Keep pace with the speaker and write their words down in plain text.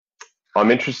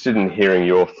I'm interested in hearing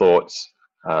your thoughts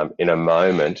in a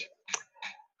moment.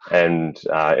 And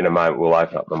in a moment, we'll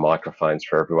open up the microphones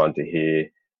for everyone to hear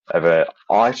of an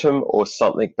item or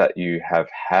something that you have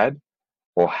had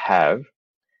or have,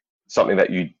 something that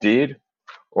you did,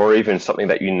 or even something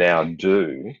that you now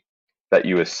do that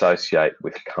you associate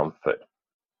with comfort.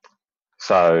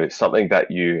 So something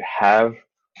that you have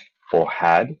or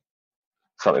had,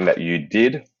 something that you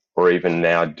did or even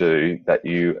now do that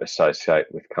you associate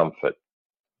with comfort.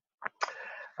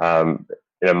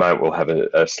 In a moment, we'll have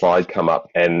a slide come up,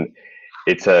 and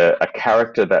it's a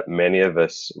character that many of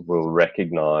us will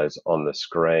recognise on the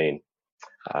screen,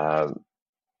 of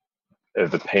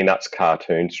the Peanuts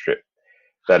cartoon strip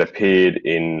that appeared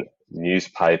in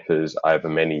newspapers over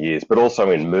many years, but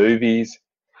also in movies.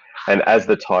 And as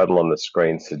the title on the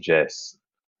screen suggests,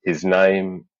 his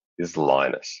name is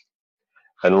Linus.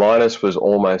 And Linus was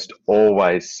almost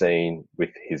always seen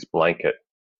with his blanket.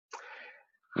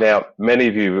 Now, many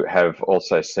of you have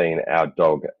also seen our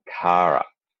dog, Kara.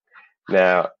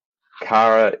 Now,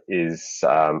 Kara is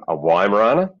a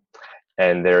Weimaraner,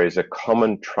 and there is a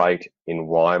common trait in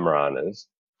Weimaraners,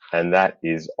 and that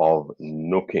is of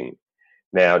nooking.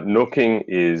 Now, nooking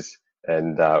is,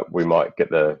 and we might get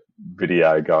the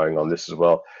video going on this as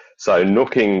well. So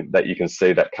nooking that you can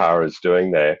see that Kara is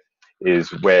doing there is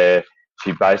where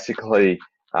she basically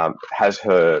has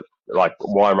her, like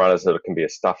Weimaraners, that it can be a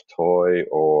stuffed toy,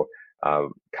 or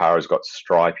Kara's got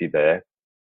Stripey there,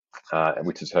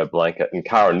 which is her blanket, and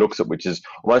Kara nooks it, which is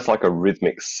almost like a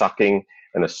rhythmic sucking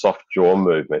and a soft jaw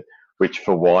movement, which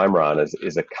for Weimaraners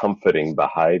is a comforting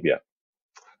behaviour.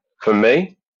 For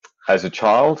me, as a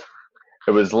child,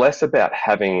 it was less about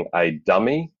having a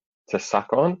dummy to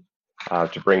suck on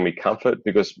to bring me comfort,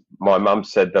 because my mum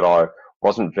said that I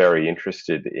wasn't very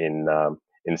interested in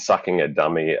sucking a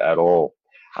dummy at all.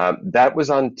 That was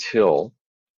until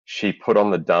she put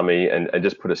on the dummy and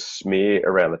just put a smear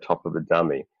around the top of the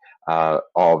dummy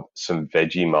of some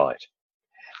Vegemite.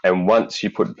 And once she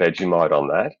put Vegemite on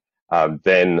that,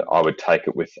 then I would take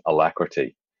it with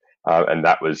alacrity. And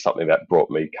that was something that brought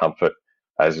me comfort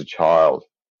as a child.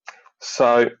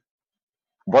 So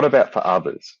what about for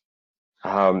others?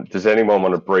 Does anyone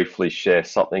want to briefly share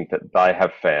something that they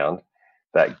have found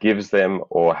that gives them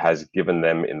or has given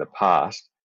them in the past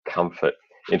comfort?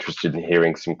 Interested in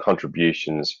hearing some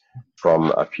contributions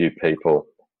from a few people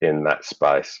in that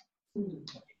space. You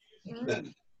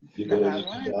don't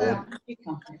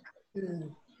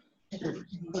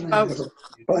have a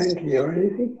blankie or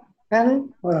anything?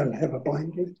 Pardon? I don't have a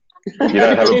blankie. You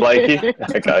don't have a blankie?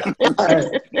 Okay.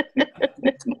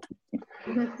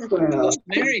 Well,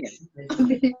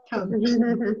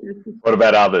 What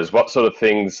about others? What sort of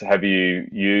things have you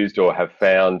used or have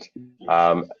found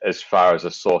as far as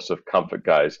a source of comfort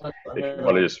goes? If you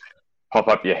want to just pop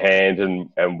up your hand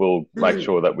and we'll make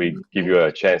sure that we give you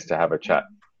a chance to have a chat.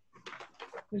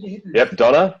 Yep,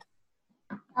 Donna?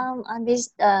 I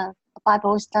missed a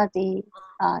Bible study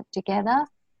together,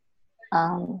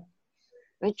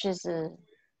 which is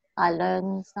I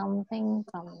learned something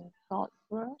from God's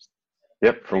word.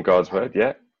 Yep, from God's word,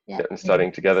 yeah. And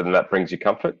studying together, and that brings you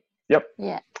comfort. Yep.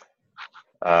 Yeah.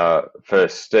 For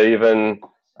Stephen,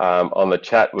 on the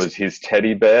chat was his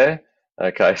teddy bear.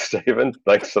 Okay, Stephen,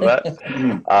 thanks for that.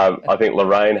 I think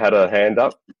Lorraine had her hand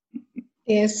up.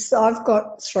 Yes, I've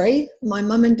got three. My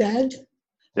mum and dad,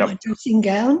 my dressing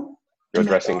gown. Your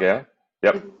dressing gown.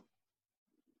 Yep.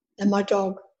 And my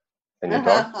dog. And your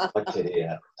dog?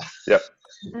 Yep.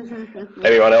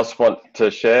 Anyone else want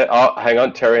to share? Oh, hang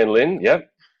on, Terry and Lynn. Yep.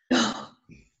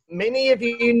 Many of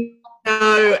you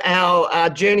know our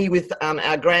journey with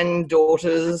our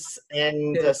granddaughters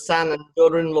and son and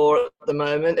daughter-in-law at the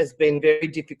moment has been very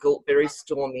difficult, very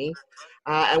stormy.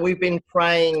 And we've been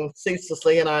praying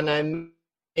ceaselessly, and I know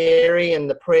Mary and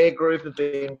the prayer group have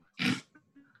been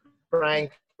praying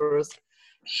for us,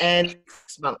 and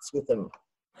 6 months with them.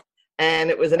 And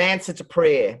it was an answer to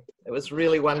prayer. It was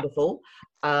really wonderful.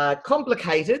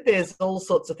 Complicated. There's all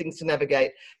sorts of things to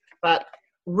navigate. But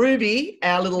Ruby,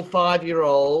 our little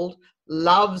 5-year-old,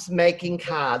 loves making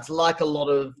cards like a lot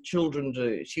of children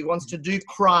do. She wants to do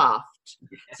craft.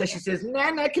 So she says,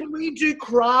 Nana, can we do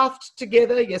craft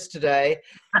together yesterday?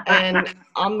 And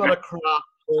I'm not a craft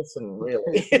person,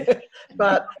 really.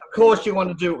 But, of course, you want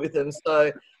to do it with them.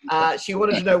 So she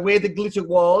wanted to know where the glitter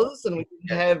was, and we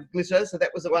didn't have glitter, so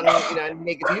that was the one,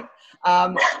 negative.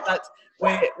 But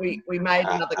we made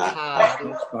another card.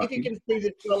 And if you can see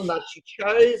this well enough, she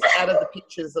chose out of the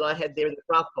pictures that I had there in the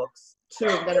craft box, 2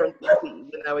 of Nana and Poppy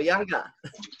when they were younger.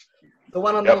 The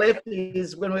one on the left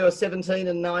is when we were 17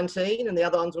 and 19, and the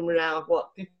other one's when we were in our,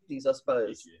 50s, I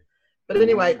suppose. But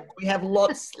anyway, we have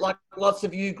lots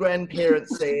of you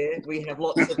grandparents there. We have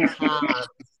lots of cards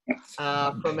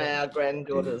from our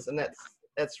granddaughters, and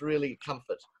that's really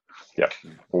comfort. Yep,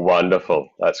 wonderful.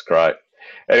 That's great.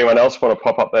 Anyone else want to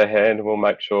pop up their hand, and we'll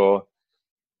make sure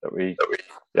that we.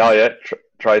 Oh yeah,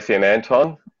 Tracy and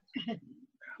Anton.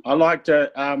 I like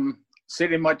to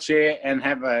sit in my chair and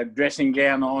have a dressing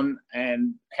gown on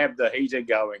and have the heater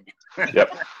going.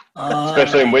 Yep.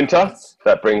 Especially in winter,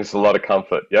 that brings a lot of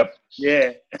comfort. Yep.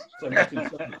 Yeah.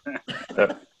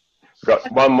 Yep. Got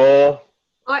one more.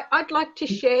 I'd like to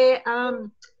share.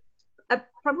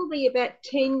 Probably about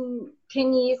 10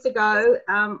 years ago,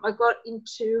 I got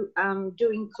into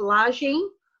doing collaging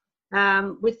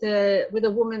with a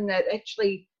woman that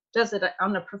actually does it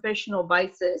on a professional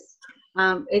basis,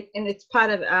 and it's part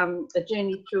of a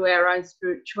journey through our own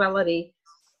spirituality.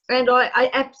 And I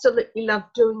absolutely love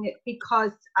doing it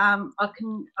because I'm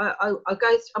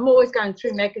always going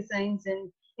through magazines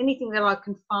and anything that I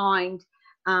can find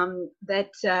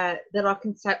that I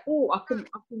can say, oh, I can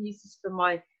use this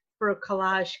for a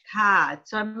collage card.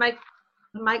 So I make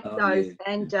those, yeah.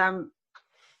 And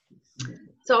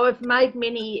so I've made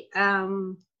many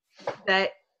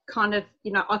that kind of,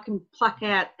 I can pluck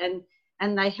out and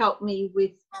they help me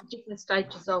with different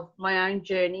stages of my own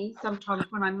journey. Sometimes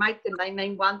when I make them, they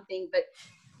mean one thing, but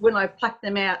when I pluck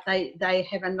them out, they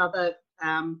have another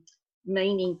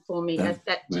meaning for me at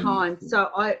that time.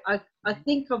 So I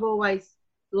think I've always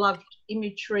loved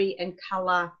imagery and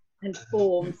colour and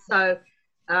form. So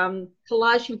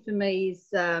collaging for me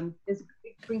it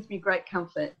brings me great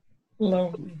comfort.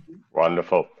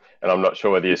 Wonderful. And I'm not sure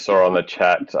whether you saw on the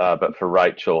chat, but for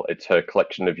Rachel, it's her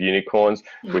collection of unicorns,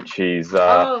 which she's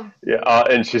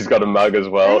and she's got a mug as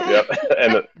well. Yep,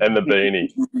 and the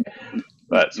beanie.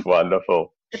 That's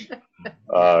wonderful.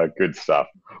 Good stuff.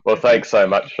 Well, thanks so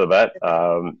much for that.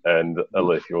 And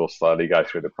Alethea will slowly go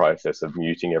through the process of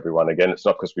muting everyone again. It's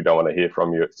not because we don't want to hear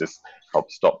from you. It's just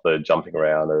help stop the jumping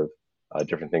around of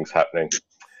different things happening.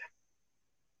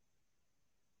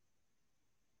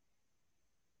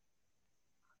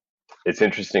 It's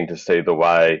interesting to see the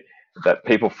way that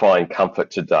people find comfort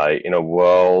today in a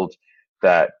world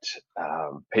that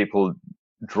people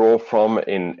draw from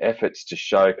in efforts to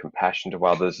show compassion to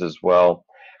others as well,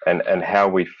 and how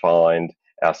we find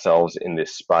ourselves in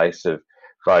this space of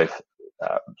both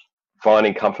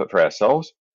finding comfort for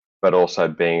ourselves, but also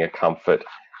being a comfort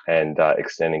and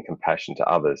extending compassion to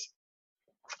others.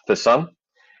 For some,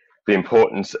 the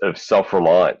importance of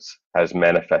self-reliance has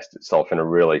manifested itself in a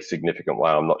really significant way.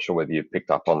 I'm not sure whether you've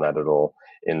picked up on that at all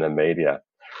in the media.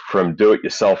 From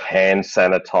do-it-yourself hand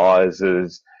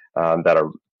sanitizers that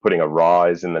are putting a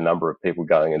rise in the number of people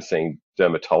going and seeing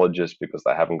dermatologists because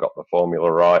they haven't got the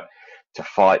formula right, to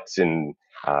fights in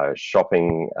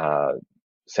shopping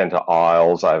centre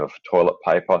aisles over toilet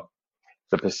paper.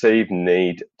 The perceived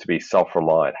need to be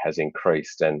self-reliant has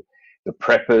increased, and the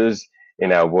preppers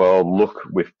in our world look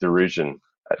with derision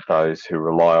at those who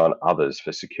rely on others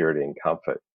for security and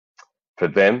comfort. For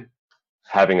them,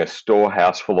 having a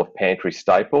storehouse full of pantry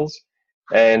staples,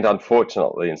 and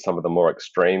unfortunately in some of the more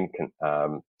extreme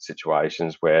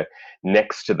situations where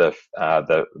next to the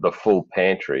full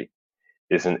pantry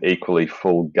is an equally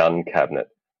full gun cabinet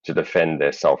to defend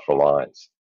their self-reliance.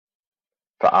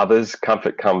 For others,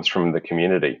 comfort comes from the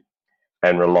community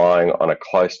and relying on a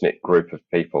close-knit group of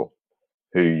people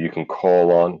who you can call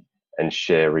on and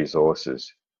share resources.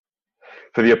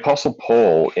 For the Apostle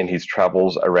Paul, in his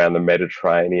travels around the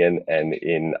Mediterranean and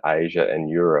in Asia and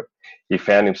Europe, he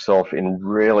found himself in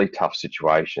really tough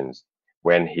situations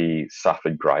when he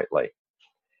suffered greatly.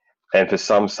 And for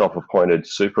some self-appointed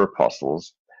super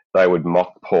apostles, they would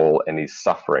mock Paul and his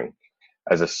suffering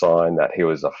as a sign that he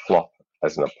was a flop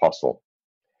as an apostle.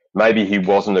 Maybe he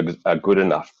wasn't a good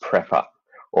enough prepper,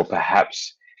 or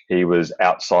perhaps he was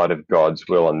outside of God's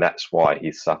will, and that's why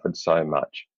he suffered so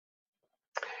much.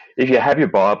 If you have your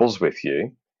Bibles with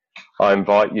you, I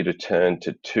invite you to turn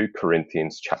to 2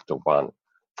 Corinthians chapter 1.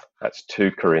 That's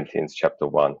 2 Corinthians chapter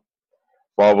 1.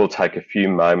 While we'll take a few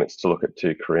moments to look at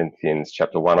 2 Corinthians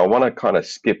chapter 1, I want to kind of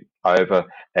skip over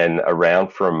and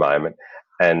around for a moment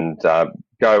and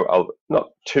go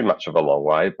not too much of a long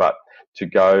way, but to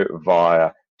go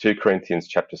via 2 Corinthians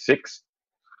chapter 6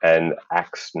 and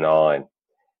Acts 9.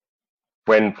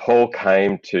 When Paul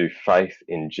came to faith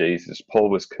in Jesus, Paul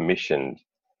was commissioned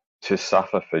to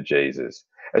suffer for Jesus.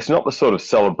 It's not the sort of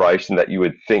celebration that you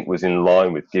would think was in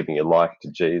line with giving your life to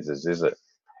Jesus, is it?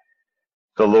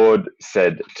 The Lord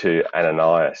said to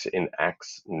Ananias in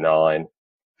Acts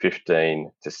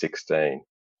 9:15-16,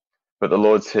 but the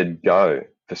Lord said, "Go,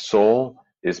 for Saul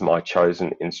is my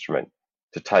chosen instrument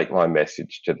to take my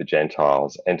message to the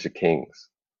Gentiles and to kings,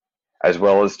 as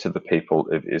well as to the people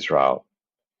of Israel.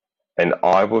 And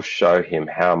I will show him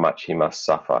how much he must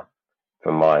suffer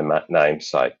for my name's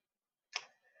sake.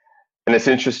 And it's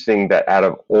interesting that out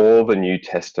of all the New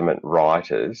Testament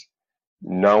writers,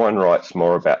 no one writes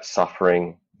more about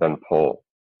suffering than Paul.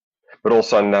 But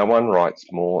also no one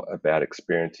writes more about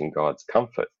experiencing God's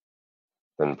comfort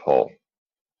than Paul.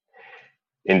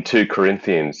 In 2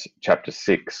 Corinthians chapter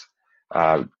 6,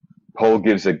 Paul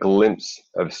gives a glimpse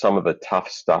of some of the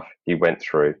tough stuff he went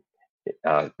through,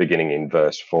 beginning in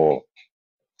verse 4,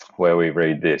 where we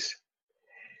read this: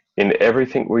 "In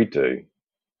everything we do,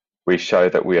 we show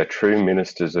that we are true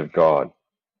ministers of God.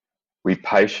 We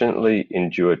patiently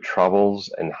endure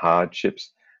troubles and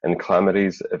hardships and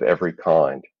calamities of every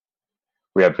kind.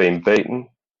 We have been beaten,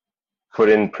 put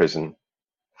in prison,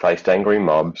 faced angry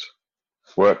mobs,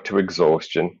 worked to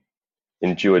exhaustion,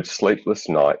 endured sleepless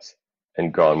nights,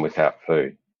 and gone without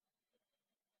food.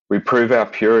 We prove our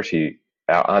purity,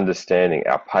 our understanding,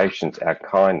 our patience, our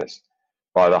kindness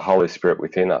by the Holy Spirit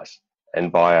within us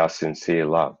and by our sincere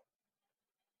love.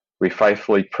 We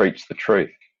faithfully preach the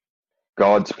truth.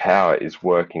 God's power is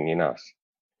working in us.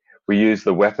 We use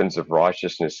the weapons of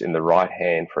righteousness in the right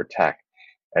hand for attack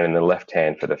and in the left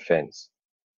hand for defense.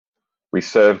 We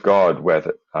serve God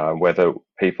whether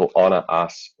people honor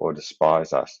us or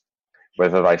despise us,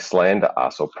 whether they slander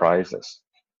us or praise us.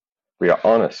 We are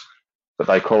honest, but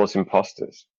they call us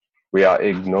impostors. We are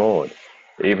ignored,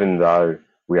 even though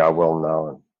we are well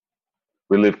known.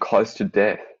 We live close to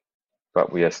death,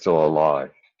 but we are still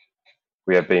alive.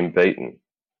 We have been beaten,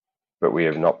 but we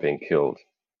have not been killed.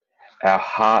 Our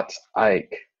hearts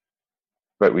ache,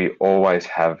 but we always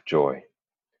have joy.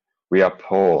 We are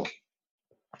poor,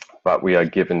 but we are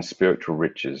given spiritual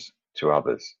riches to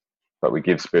others. But we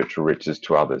give spiritual riches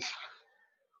to others.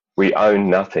 We own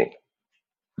nothing,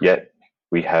 yet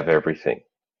we have everything."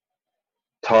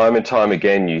 Time and time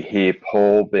again, you hear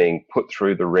Paul being put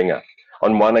through the ringer.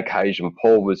 On one occasion,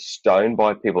 Paul was stoned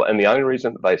by people, and the only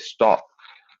reason that they stopped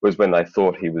was when they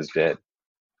thought he was dead.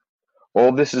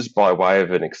 All this is by way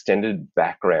of an extended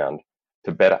background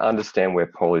to better understand where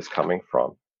Paul is coming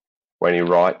from when he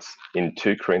writes in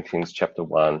 2 Corinthians chapter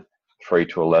 1, 3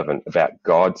 to 11 about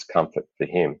God's comfort for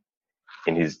him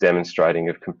in his demonstrating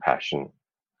of compassion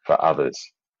for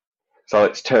others. So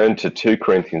let's turn to 2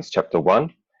 Corinthians chapter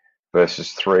 1,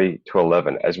 verses 3 to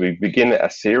 11, as we begin a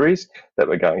series that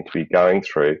we're going to be going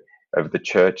through of the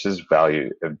church's value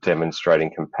of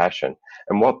demonstrating compassion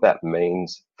and what that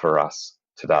means for us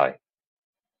today.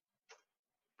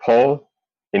 Paul,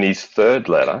 in his third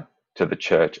letter to the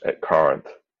church at Corinth,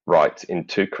 writes in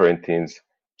 2 Corinthians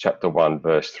chapter 1,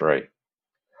 verse 3,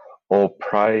 "All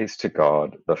praise to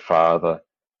God, the Father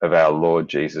of our Lord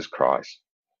Jesus Christ.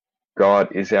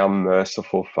 God is our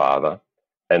merciful Father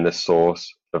and the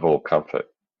source of all comfort.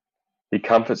 He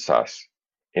comforts us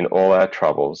in all our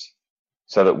troubles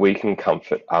so that we can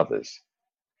comfort others.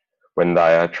 When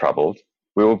they are troubled,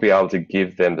 we will be able to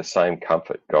give them the same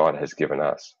comfort God has given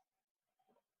us.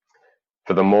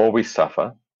 For the more we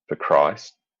suffer for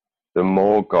Christ, the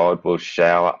more God will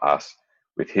shower us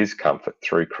with his comfort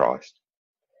through Christ.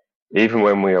 Even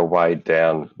when we are weighed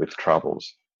down with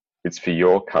troubles, it's for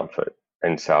your comfort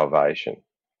and salvation.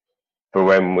 For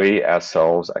when we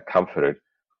ourselves are comforted,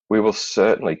 we will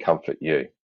certainly comfort you.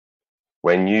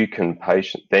 Then you can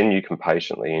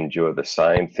patiently endure the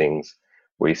same things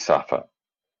we suffer.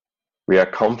 We are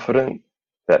confident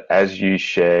that as you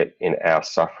share in our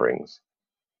sufferings,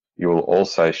 you will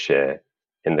also share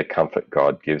in the comfort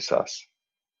God gives us.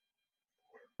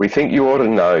 We think you ought to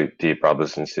know, dear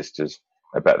brothers and sisters,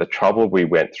 about the trouble we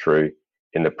went through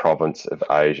in the province of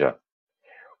Asia.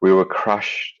 We were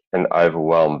crushed and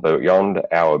overwhelmed beyond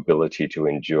our ability to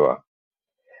endure,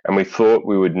 and we thought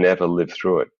we would never live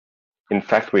through it. In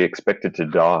fact, we expected to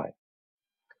die.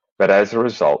 But as a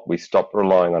result, we stopped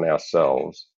relying on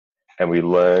ourselves, and we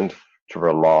learned to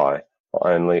rely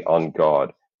only on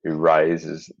God, who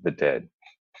raises the dead.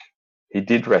 He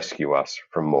did rescue us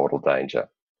from mortal danger,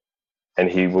 and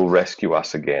he will rescue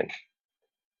us again.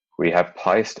 We have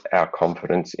placed our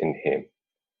confidence in him,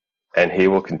 and he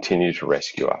will continue to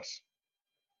rescue us.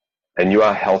 And you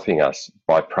are helping us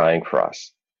by praying for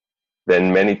us.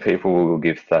 Then many people will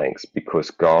give thanks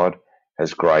because God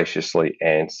has graciously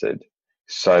answered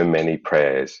so many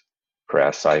prayers for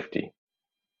our safety.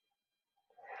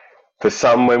 For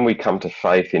some, when we come to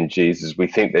faith in Jesus, we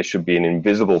think there should be an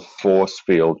invisible force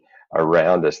field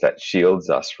around us that shields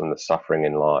us from the suffering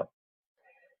in life.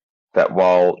 That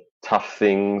while tough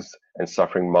things and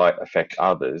suffering might affect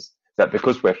others, that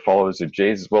because we're followers of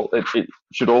Jesus, well, it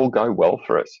should all go well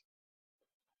for us.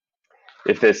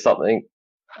 If there's something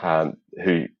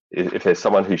if there's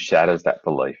someone who shatters that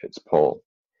belief, it's Paul.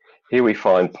 Here we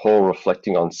find Paul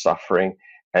reflecting on suffering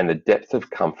and the depth of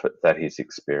comfort that he's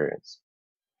experienced.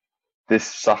 This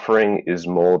suffering is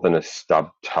more than a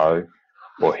stubbed toe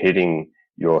or hitting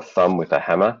your thumb with a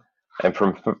hammer, and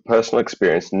from personal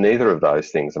experience, neither of those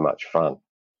things are much fun.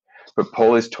 But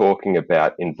Paul is talking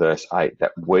about in verse 8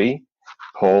 that we,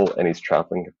 Paul and his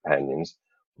traveling companions,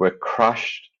 were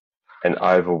crushed and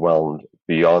overwhelmed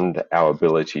beyond our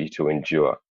ability to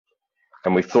endure.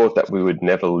 And we thought that we would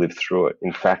never live through it.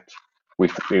 In fact, we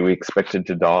expected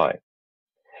to die.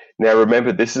 Now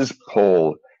remember, this is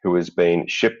Paul who has been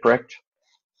shipwrecked,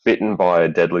 bitten by a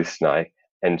deadly snake,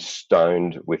 and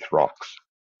stoned with rocks.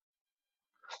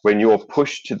 When you're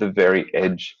pushed to the very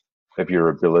edge of your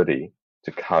ability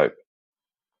to cope,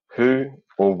 who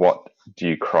or what do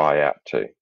you cry out to?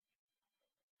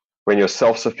 When your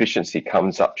self-sufficiency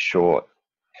comes up short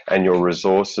and your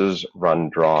resources run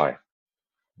dry,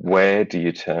 where do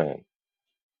you turn?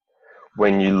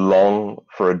 When you long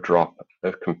for a drop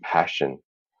of compassion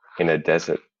in a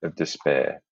desert of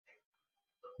despair,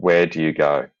 where do you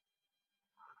go?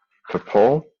 For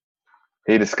Paul,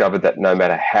 he discovered that no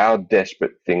matter how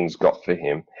desperate things got for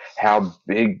him, how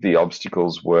big the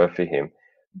obstacles were for him,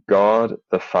 God,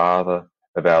 the Father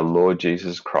of our Lord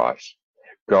Jesus Christ,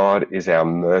 God is our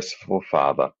merciful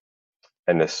Father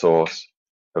and the source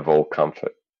of all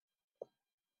comfort.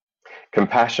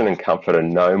 Compassion and comfort are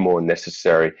no more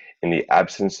necessary in the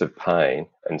absence of pain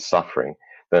and suffering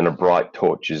than a bright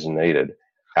torch is needed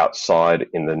outside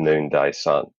in the noonday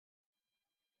sun.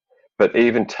 But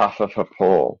even tougher for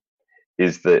Paul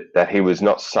is that he was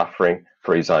not suffering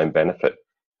for his own benefit.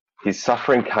 His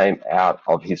suffering came out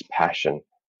of his passion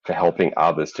for helping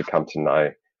others to come to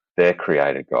know their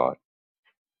Creator God.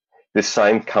 This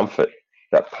same comfort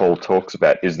that Paul talks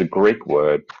about is the Greek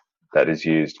word that is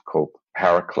used called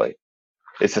paraclete.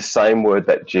 It's the same word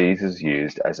that Jesus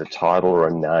used as a title or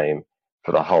a name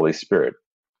for the Holy Spirit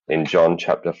in John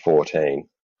chapter 14,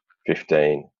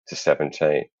 15 to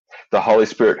 17. The Holy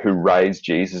Spirit who raised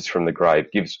Jesus from the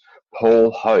grave gives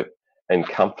Paul hope and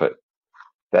comfort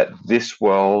that this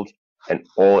world and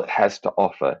all it has to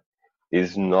offer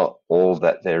is not all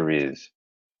that there is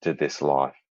to this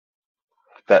life.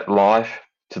 That life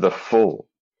to the full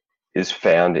is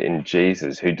found in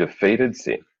Jesus, who defeated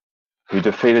sin, who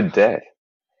defeated death,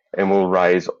 and will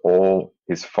raise all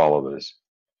his followers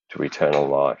to eternal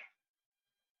life.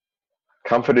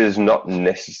 Comfort is not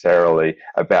necessarily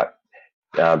about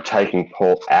taking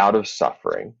Paul out of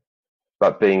suffering,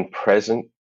 but being present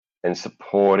and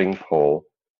supporting Paul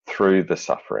through the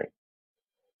suffering.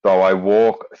 Though I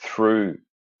walk through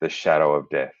the shadow of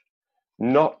death,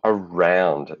 not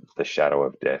around the shadow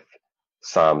of death,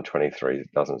 Psalm 23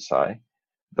 doesn't say,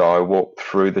 though I walk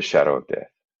through the shadow of death.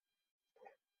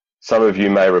 Some of you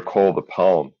may recall the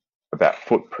poem about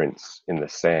footprints in the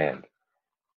sand,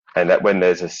 and that when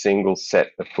there's a single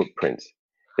set of footprints,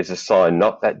 it's a sign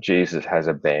not that Jesus has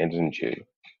abandoned you,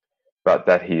 but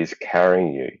that he is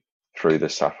carrying you through the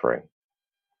suffering.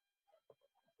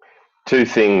 Two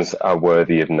things are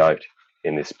worthy of note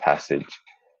in this passage: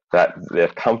 that the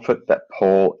comfort that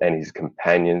Paul and his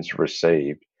companions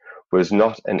received was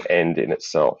not an end in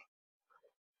itself.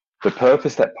 The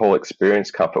purpose that Paul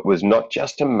experienced comfort was not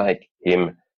just to make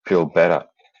him feel better,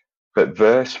 but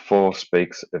verse 4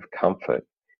 speaks of comfort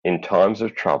in times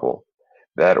of trouble,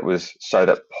 that it was so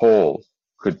that Paul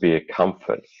could be a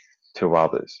comfort to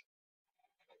others.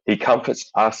 He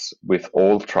comforts us with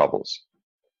all troubles,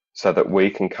 so that we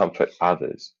can comfort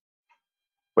others.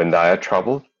 When they are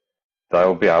troubled, they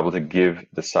will be able to give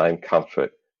the same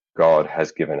comfort God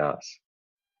has given us.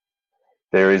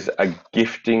 There is a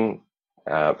gifting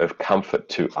of comfort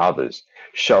to others,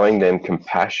 showing them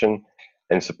compassion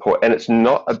and support. And it's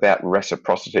not about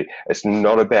reciprocity. It's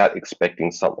not about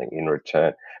expecting something in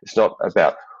return. It's not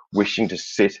about wishing to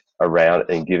sit around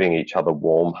and giving each other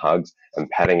warm hugs and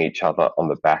patting each other on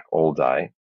the back all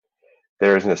day.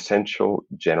 There is an essential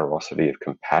generosity of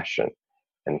compassion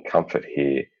and comfort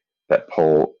here that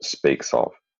Paul speaks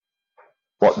of.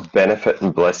 What benefit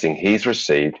and blessing he's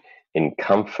received in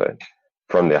comfort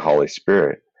from the Holy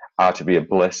Spirit are to be a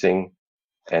blessing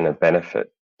and a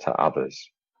benefit to others.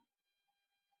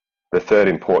 The third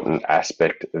important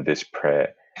aspect of this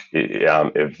prayer,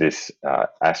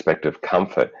 aspect of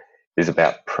comfort, is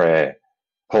about prayer.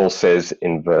 Paul says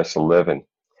in verse 11,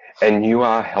 "And you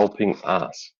are helping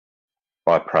us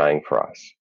by praying for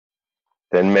us.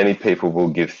 Then many people will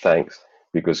give thanks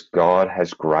because God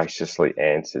has graciously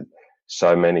answered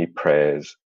so many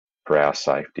prayers for our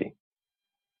safety."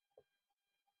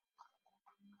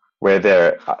 Where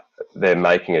they're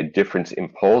making a difference in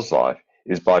Paul's life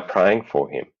is by praying for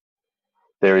him.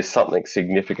 There is something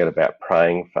significant about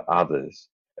praying for others,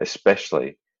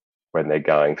 especially when they're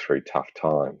going through tough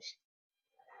times.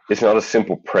 It's not a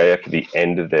simple prayer for the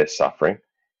end of their suffering.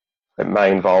 It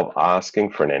may involve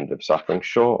asking for an end of suffering,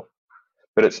 sure,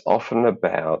 but it's often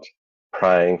about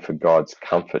praying for God's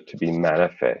comfort to be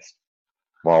manifest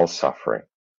while suffering,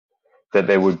 that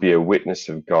there would be a witness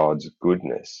of God's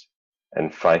goodness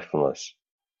and faithfulness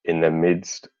in the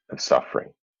midst of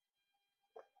suffering.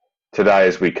 Today,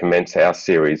 as we commence our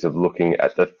series of looking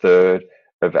at the third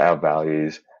of our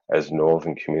values as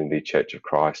Northern Community Church of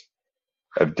Christ,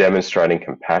 of demonstrating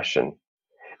compassion,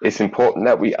 it's important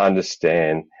that we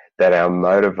understand that our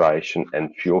motivation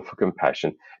and fuel for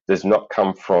compassion does not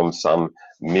come from some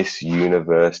Miss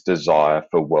Universe desire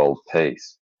for world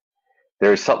peace.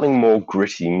 There is something more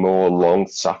gritty, more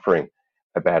long-suffering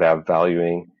about our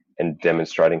valuing and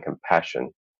demonstrating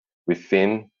compassion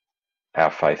within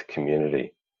our faith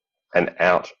community and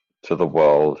out to the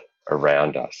world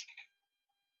around us.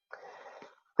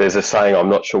 There's a saying, I'm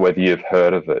not sure whether you've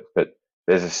heard of it, but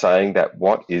there's a saying that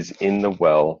what is in the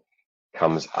well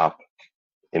comes up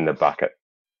in the bucket.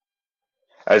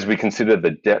 As we consider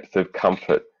the depth of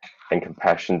comfort and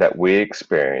compassion that we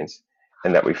experience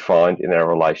and that we find in our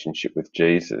relationship with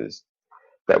Jesus,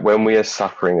 that when we are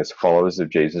suffering as followers of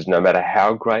Jesus, no matter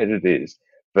how great it is,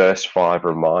 verse 5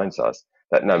 reminds us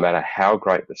that no matter how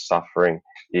great the suffering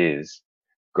is,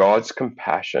 God's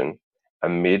compassion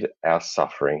amid our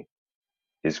suffering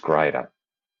is greater.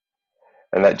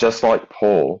 And that just like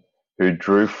Paul, who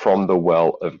drew from the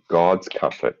well of God's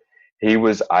comfort, he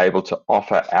was able to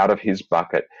offer out of his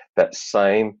bucket that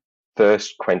same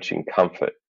thirst-quenching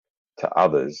comfort to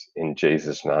others in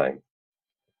Jesus' name.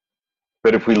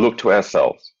 But if we look to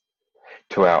ourselves,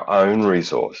 to our own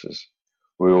resources,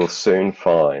 we will soon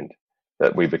find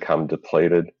that we become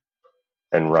depleted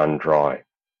and run dry.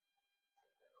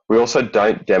 We also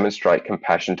don't demonstrate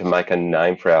compassion to make a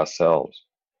name for ourselves.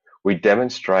 We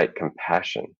demonstrate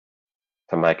compassion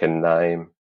to make a name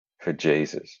for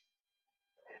Jesus.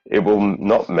 It will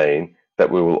not mean that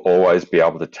we will always be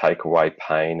able to take away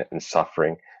pain and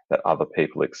suffering that other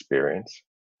people experience,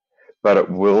 but it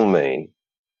will mean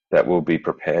that we'll be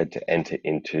prepared to enter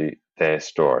into their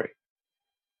story,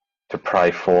 to pray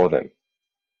for them,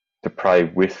 to pray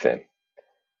with them,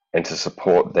 and to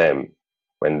support them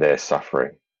when they're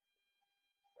suffering.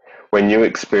 When you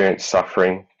experience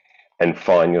suffering and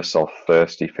find yourself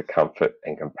thirsty for comfort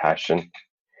and compassion,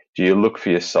 do you look for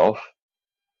yourself?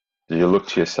 Do you look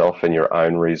to yourself and your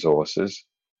own resources?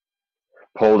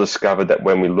 Paul discovered that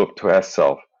when we look to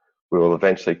ourselves, we will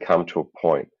eventually come to a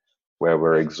point where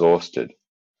we're exhausted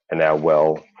and our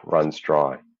well runs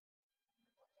dry.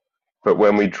 But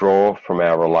when we draw from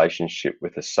our relationship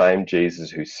with the same Jesus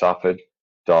who suffered,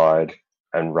 died,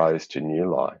 and rose to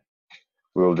new life,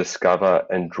 we will discover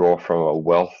and draw from a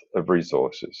wealth of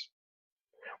resources.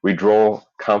 We draw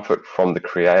comfort from the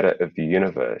Creator of the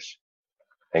universe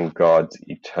and God's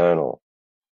eternal,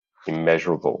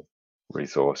 immeasurable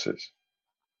resources.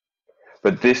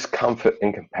 But this comfort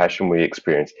and compassion we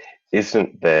experience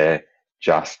isn't there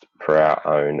just for our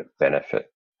own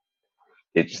benefit.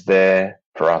 It's there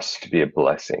for us to be a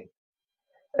blessing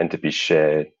and to be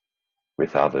shared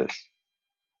with others.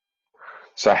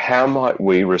 So how might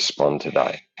we respond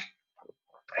today?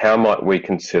 How might we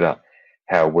consider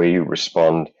how we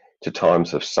respond to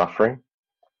times of suffering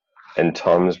and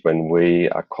times when we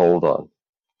are called on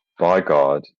by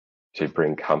God to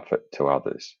bring comfort to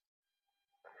others?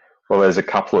 Well, there's a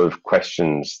couple of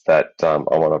questions that I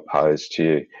want to pose to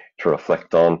you to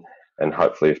reflect on, and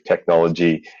hopefully if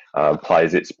technology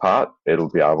plays its part, it'll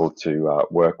be able to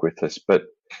work with us. But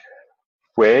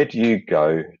where do you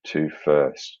go to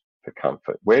first for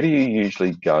comfort? Where do you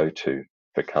usually go to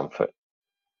for comfort?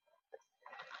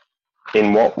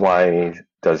 In what way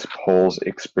does Paul's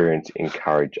experience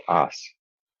encourage us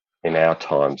in our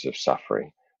times of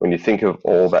suffering? When you think of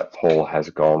all that Paul has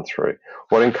gone through,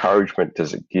 what encouragement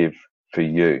does it give for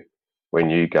you when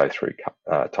you go through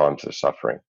times of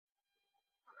suffering?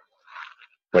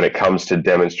 When it comes to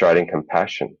demonstrating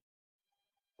compassion,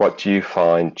 what do you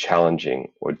find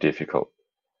challenging or difficult?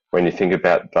 When you think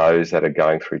about those that are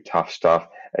going through tough stuff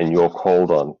and you're called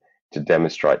on to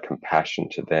demonstrate compassion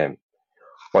to them,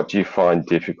 what do you find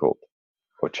difficult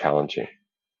or challenging?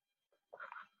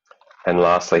 And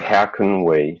lastly, how can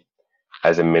we,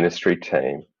 as a ministry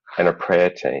team and a prayer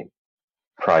team,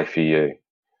 pray for you?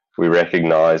 We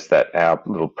recognise that our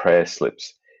little prayer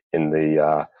slips in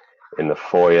the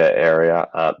foyer area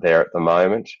aren't there at the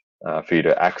moment for you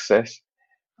to access,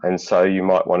 and so you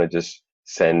might want to just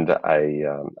send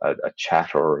a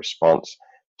chat or a response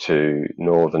to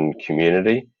Northern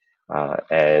Community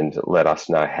and let us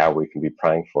know how we can be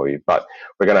praying for you. But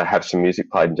we're going to have some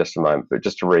music played in just a moment. But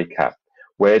just to recap,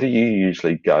 where do you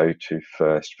usually go to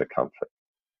first for comfort?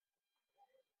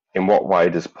 In what way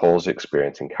does Paul's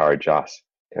experience encourage us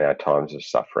in our times of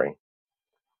suffering?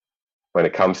 When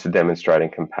it comes to demonstrating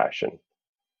compassion,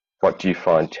 what do you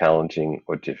find challenging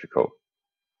or difficult?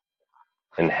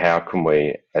 And how can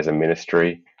we, as a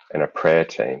ministry and a prayer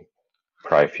team,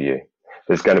 pray for you?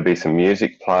 There's going to be some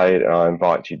music played, and I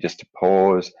invite you just to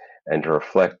pause and to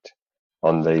reflect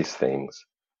on these things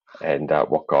and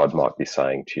what God might be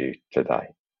saying to you today.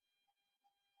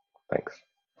 Thanks.